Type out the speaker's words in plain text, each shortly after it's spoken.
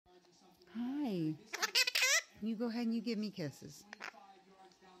You go ahead and you give me kisses.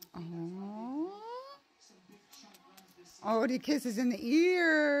 Oh. Oh, the kisses in the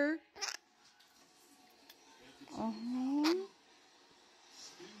ear. Oh.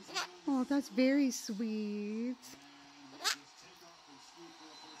 Oh, that's very sweet.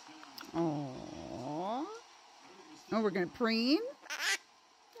 Oh. Oh, we're going to preen?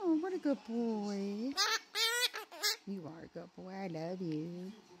 Oh, what a good boy. You are a good boy. I love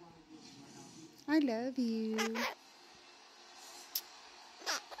you. I love you.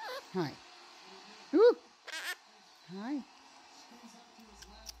 Hi. Ooh. Hi.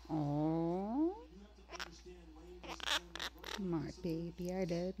 Oh. My baby, I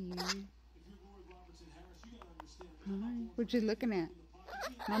love you. Hi. What you looking at?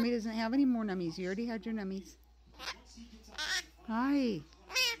 Mommy doesn't have any more nummies. You already had your nummies. Hi.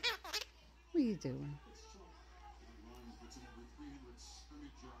 What are you doing?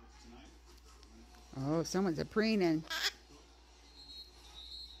 Oh, someone's a preening.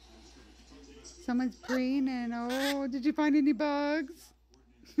 Someone's preening. Oh, did you find any bugs?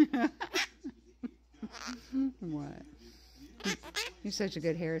 What? You're such a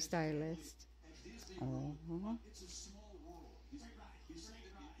good hairstylist. Oh.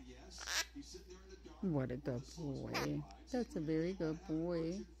 What a good boy. That's a very good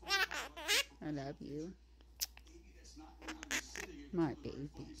boy. I love you. My baby.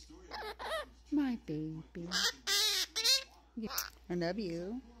 My baby. I love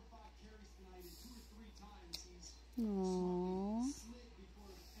you. Aww.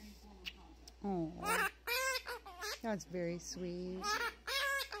 Aww. That's very sweet.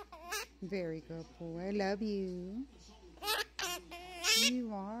 Very good boy. I love you.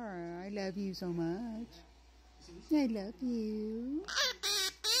 You are. I love you so much. I love you.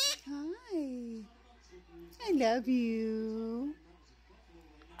 Hi. I love you.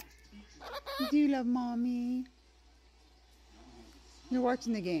 Do you love mommy? You're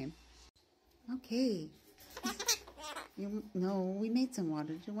watching the game. Okay. No, we made some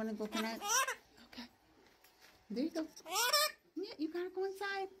water. Do you want to go for that? Okay. There you go. Yeah, you gotta go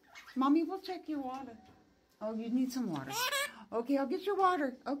inside. Mommy will check your water. Oh, you need some water. Okay, I'll get your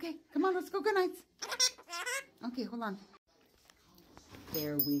water. Okay, come on, let's go. Good night. Okay, hold on.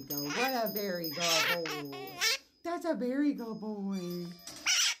 There we go. What a very good boy. That's a very good boy.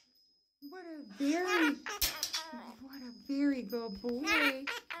 What a very good boy.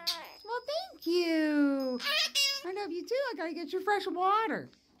 Well, thank you. I love you too. I gotta get you fresh water.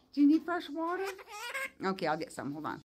 Do you need fresh water? Okay, I'll get some. Hold on.